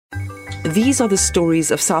These are the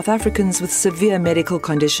stories of South Africans with severe medical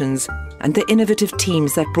conditions and the innovative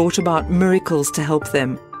teams that brought about miracles to help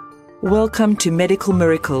them. Welcome to Medical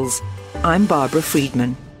Miracles. I'm Barbara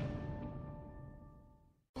Friedman.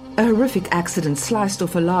 A horrific accident sliced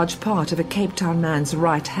off a large part of a Cape Town man's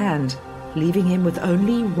right hand, leaving him with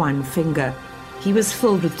only one finger. He was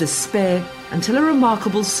filled with despair until a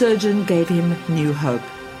remarkable surgeon gave him new hope.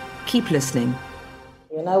 Keep listening.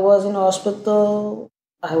 When I was in hospital,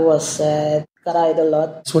 I was sad, cried a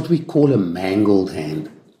lot. It's what we call a mangled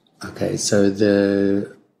hand. Okay, so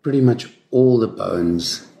pretty much all the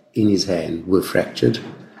bones in his hand were fractured.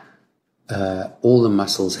 All the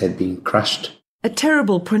muscles had been crushed. A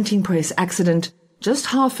terrible printing press accident just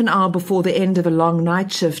half an hour before the end of a long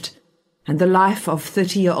night shift, and the life of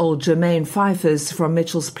 30-year-old Jermaine Pfeiffers from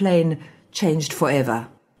Mitchell's Plain changed forever.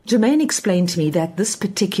 Jermaine explained to me that this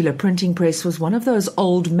particular printing press was one of those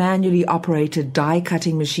old manually operated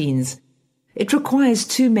die-cutting machines. It requires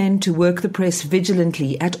two men to work the press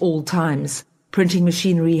vigilantly at all times. Printing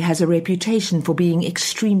machinery has a reputation for being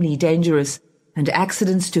extremely dangerous, and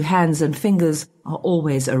accidents to hands and fingers are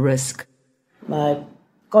always a risk. My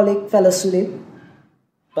colleague fell asleep,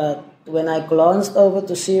 but when I glanced over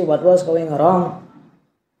to see what was going wrong,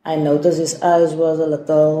 I noticed his eyes was a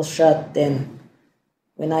little shut then.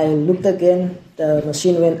 When I looked again, the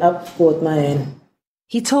machine went up, caught my hand.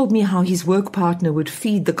 He told me how his work partner would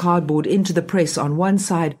feed the cardboard into the press on one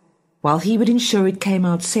side, while he would ensure it came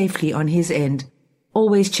out safely on his end,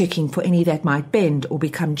 always checking for any that might bend or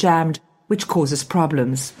become jammed, which causes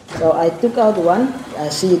problems. So I took out one. I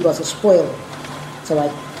see it was a spoil. So I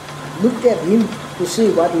looked at him to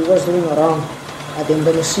see what he was doing wrong. And then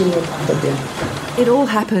the machine went up again. It all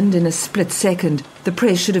happened in a split second. The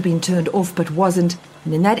press should have been turned off but wasn't,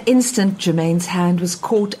 and in that instant Jermaine's hand was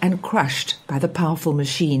caught and crushed by the powerful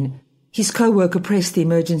machine. His co-worker pressed the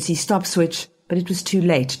emergency stop switch, but it was too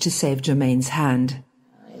late to save Jermaine's hand.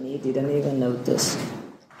 And he didn't even notice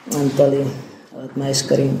until he heard my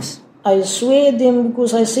screams. I swayed him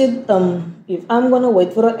because I said, if I'm going to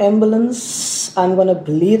wait for an ambulance, I'm going to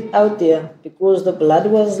bleed out there because the blood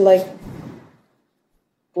was like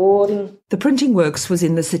pouring. The printing works was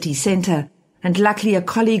in the city centre, and luckily a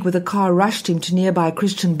colleague with a car rushed him to nearby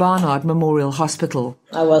Christian Barnard Memorial Hospital.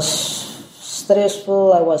 I was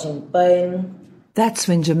stressful, I was in pain. That's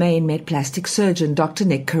when Jermaine met plastic surgeon Dr.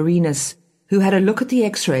 Nick Karinas, who had a look at the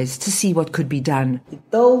x-rays to see what could be done. He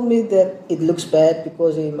told me that it looks bad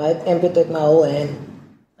because he might amputate my whole hand.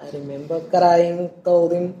 I remember crying,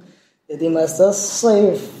 told him that he must just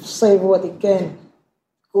save what he can.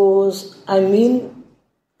 Because,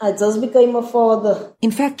 I just became a father. In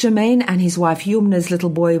fact, Jermaine and his wife Yumna's little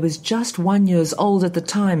boy was just 1 year old at the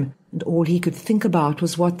time, and all he could think about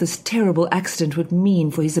was what this terrible accident would mean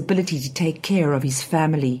for his ability to take care of his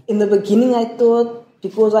family. In the beginning I thought,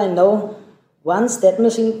 because I know once that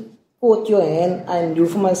machine caught your hand, I knew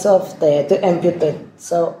for myself they had to amputate.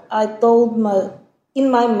 So in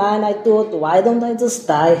my mind I thought, why don't I just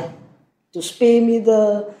die? To spare me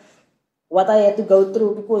what I had to go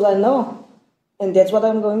through, because I know. And that's what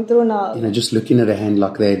I'm going through now. Just looking at a hand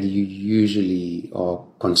like that, you usually are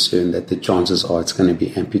concerned that the chances are it's going to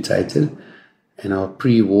be amputated. And I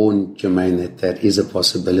pre-warned Jermaine that is a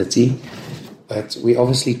possibility. But we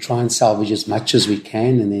obviously try and salvage as much as we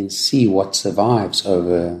can and then see what survives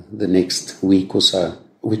over the next week or so,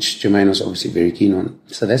 which Jermaine was obviously very keen on.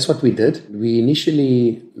 So that's what we did. We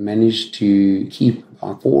initially managed to keep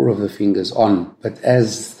about 4 of the fingers on, but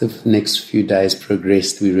as the next few days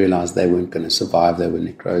progressed, we realized they weren't going to survive. They were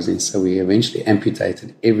necrosing. So we eventually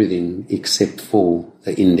amputated everything except for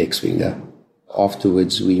the index finger.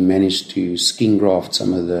 Afterwards, we managed to skin graft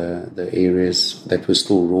some of the areas that were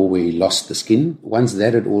still raw where he lost the skin. Once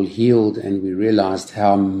that had all healed and we realized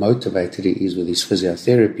how motivated he is with his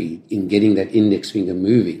physiotherapy in getting that index finger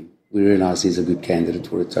moving, we realized he's a good candidate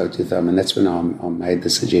for a toe to thumb. And that's when I made the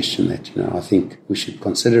suggestion that, I think we should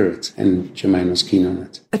consider it. And Jermaine was keen on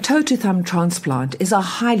it. A toe to thumb transplant is a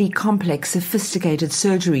highly complex, sophisticated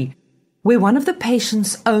surgery where one of the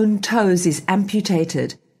patient's own toes is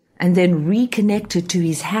amputated and then reconnected to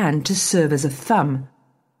his hand to serve as a thumb,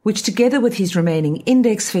 which together with his remaining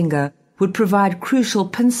index finger would provide crucial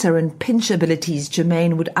pincer and pinch abilities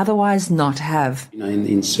Jermaine would otherwise not have.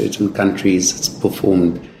 In certain countries, it's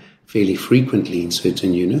performed fairly frequently in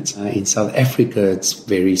certain units. In South Africa, it's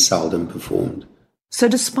very seldom performed. So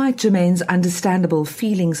despite Jermaine's understandable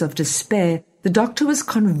feelings of despair, the doctor was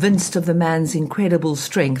convinced of the man's incredible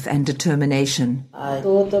strength and determination. I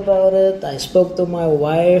thought about it. I spoke to my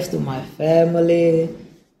wife, to my family,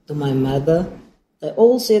 to my mother. They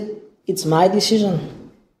all said, it's my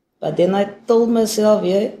decision. But then I told myself,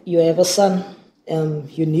 yeah, you have a son.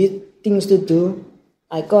 You need things to do.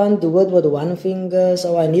 I can't do it with one finger,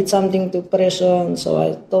 so I need something to press on. So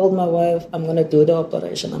I told my wife, I'm going to do the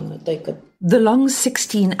operation. I'm going to take it. The long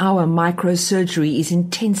 16-hour microsurgery is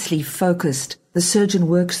intensely focused. The surgeon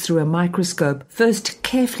works through a microscope, first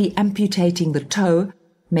carefully amputating the toe,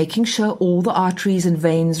 making sure all the arteries and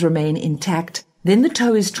veins remain intact. Then the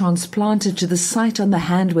toe is transplanted to the site on the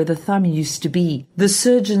hand where the thumb used to be. The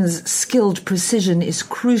surgeon's skilled precision is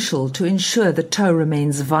crucial to ensure the toe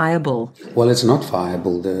remains viable. Well, it's not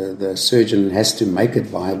viable. The surgeon has to make it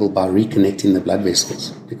viable by reconnecting the blood vessels,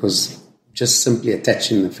 because just simply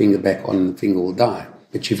attaching the finger back on, the finger will die.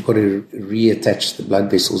 But you've got to reattach the blood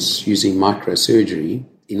vessels using microsurgery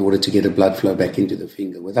in order to get a blood flow back into the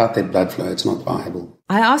finger. Without that blood flow, it's not viable.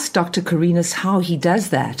 I asked Dr. Karinas how he does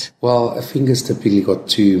that. Well, a finger's typically got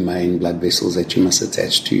two main blood vessels that you must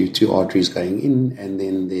attach to, two arteries going in, and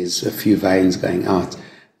then there's a few veins going out.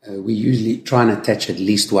 We usually try and attach at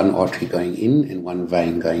least one artery going in and one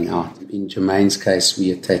vein going out. In Jermaine's case, we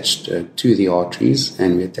attached two of the arteries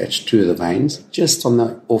and we attached two of the veins, just on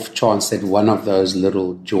the off chance that one of those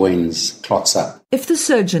little joins clots up. If the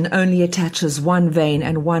surgeon only attaches one vein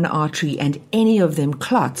and one artery and any of them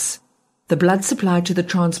clots, the blood supply to the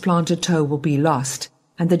transplanted toe will be lost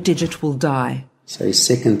and the digit will die. So his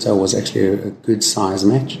second toe was actually a good size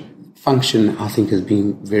match. Function, I think, has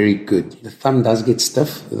been very good. The thumb does get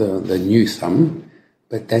stiff, the new thumb,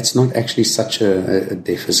 but that's not actually such a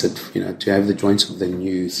deficit. To have the joints of the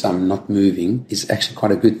new thumb not moving is actually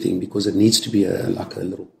quite a good thing, because it needs to be like a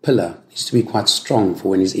little pillar. It needs to be quite strong for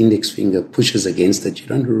when his index finger pushes against it. You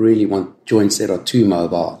don't really want joints that are too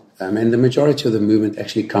mobile. And the majority of the movement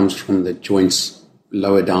actually comes from the joints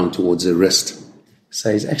lower down towards the wrist. So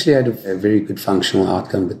he's actually had a very good functional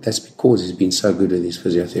outcome, but that's because he's been so good with his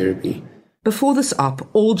physiotherapy. Before this op,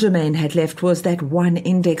 all Jermaine had left was that one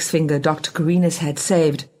index finger Dr. Karinas had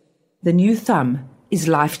saved. The new thumb is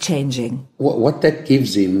life-changing. What that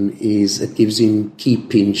gives him is it gives him key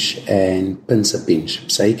pinch and pincer pinch.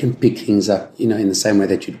 So he can pick things up, in the same way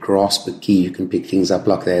that you'd grasp a key, you can pick things up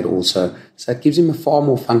like that also. So it gives him a far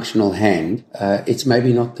more functional hand. It's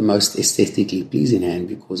maybe not the most aesthetically pleasing hand,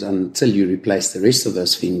 because until you replace the rest of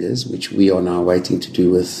those fingers, which we are now waiting to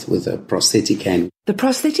do with a prosthetic hand. The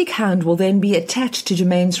prosthetic hand will then be attached to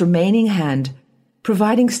Jermaine's remaining hand,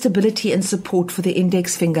 providing stability and support for the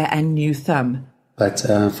index finger and new thumb. But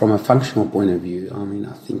from a functional point of view,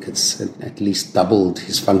 I think it's at least doubled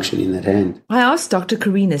his function in that hand. I asked Dr.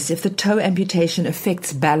 Karinas if the toe amputation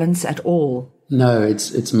affects balance at all. No,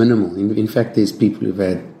 it's minimal. In fact, there's people who've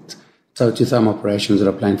had toe-to-thumb operations that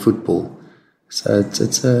are playing football. So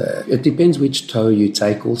it depends which toe you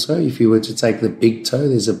take also. If you were to take the big toe,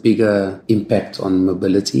 there's a bigger impact on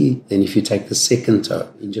mobility than if you take the second toe.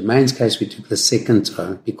 In Jermaine's case, we took the second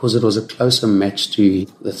toe because it was a closer match to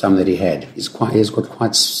the thumb that he had. He has got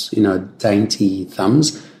quite, dainty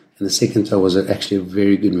thumbs, and the second toe was actually a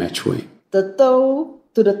very good match for him. The toe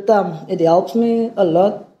to the thumb, it helps me a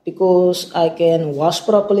lot because I can wash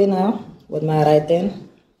properly now with my right hand.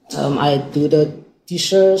 I do the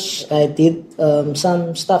dishes, I did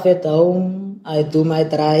some stuff at home, I do my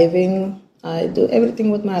driving, I do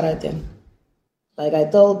everything with my right hand. Like I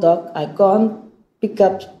told Doc, I can't pick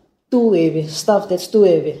up too heavy, stuff that's too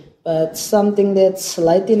heavy, but something that's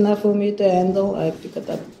light enough for me to handle, I pick it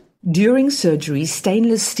up. During surgery,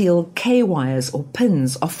 stainless steel K-wires or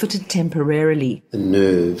pins are fitted temporarily. The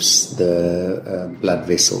nerves, the blood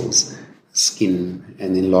vessels, skin,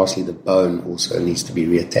 and then lastly the bone also needs to be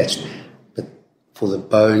reattached. For the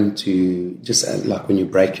bone to, just like when you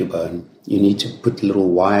break your bone, you need to put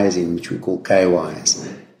little wires in, which we call K-wires,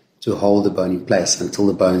 to hold the bone in place until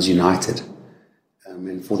the bone's united.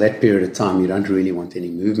 And for that period of time, you don't really want any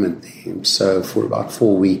movement there. So for about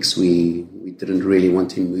 4 weeks, we didn't really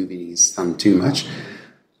want him moving his thumb too much.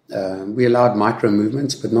 We allowed micro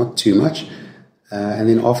movements, but not too much. And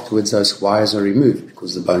then afterwards, those wires are removed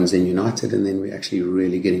because the bone's then united, and then we actually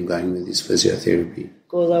really get him going with his physiotherapy.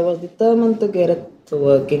 Because I was determined to get it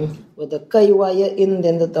working. With the K-wire in,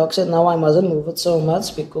 then the doc said, now I mustn't move it so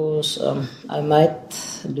much because I might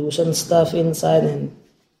do some stuff inside.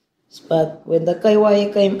 But when the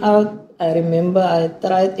K-wire came out, I remember I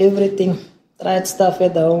tried everything. Tried stuff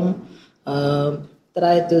at home,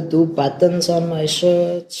 tried to do buttons on my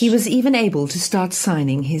shirts. He was even able to start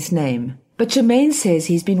signing his name. But Jermaine says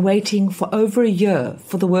he's been waiting for over a year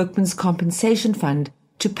for the Workmen's Compensation Fund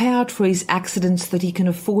to pay out for his accident so that he can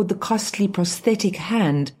afford the costly prosthetic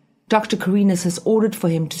hand Dr. Karinas has ordered for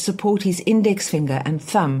him to support his index finger and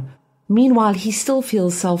thumb. Meanwhile, he still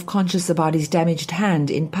feels self-conscious about his damaged hand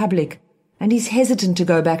in public and he's hesitant to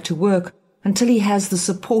go back to work until he has the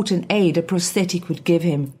support and aid a prosthetic would give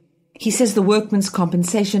him. He says the Workmen's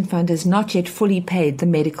Compensation Fund has not yet fully paid the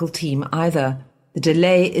medical team either. The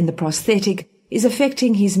delay in the prosthetic is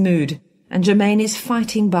affecting his mood, and Jermaine is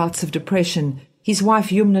fighting bouts of depression. His wife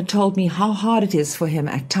Yumna told me how hard it is for him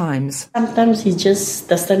at times. Sometimes he just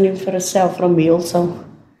doesn't live for himself from me also.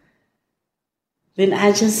 Then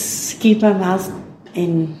I just keep him out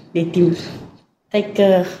and let him take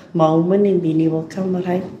a moment and then he will come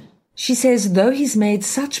right. She says though he's made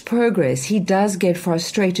such progress, he does get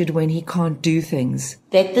frustrated when he can't do things.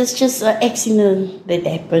 That is just an accident that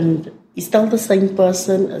happened. He's still the same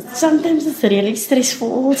person. Sometimes it's really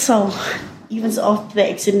stressful also. Even after the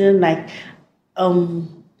accident, like,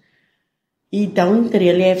 he don't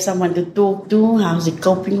really have someone to talk to. How's he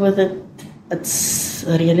coping with it? It's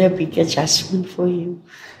really a big adjustment for him.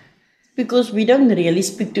 Because we don't really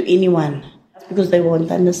speak to anyone. Because they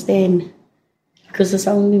won't understand. Because it's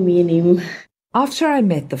only me and him. After I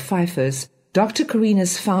met the Pfeiffers, Dr.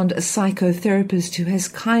 Karinas found a psychotherapist who has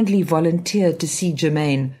kindly volunteered to see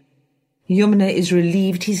Jermaine. Yumna is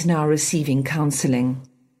relieved he's now receiving counselling.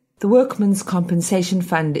 The Workmen's Compensation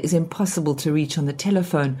Fund is impossible to reach on the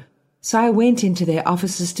telephone, so I went into their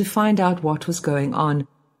offices to find out what was going on.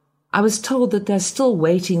 I was told that they're still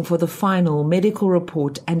waiting for the final medical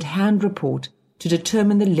report and hand report to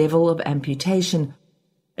determine the level of amputation.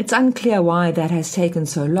 It's unclear why that has taken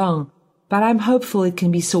so long, but I'm hopeful it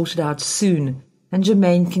can be sorted out soon and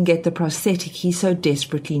Jermaine can get the prosthetic he so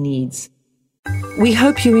desperately needs. We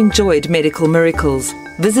hope you enjoyed Medical Miracles.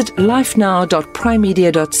 Visit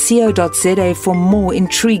lifenow.primedia.co.za for more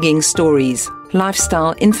intriguing stories.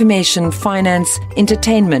 Lifestyle, information, finance,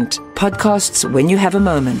 entertainment. Podcasts when you have a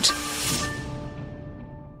moment.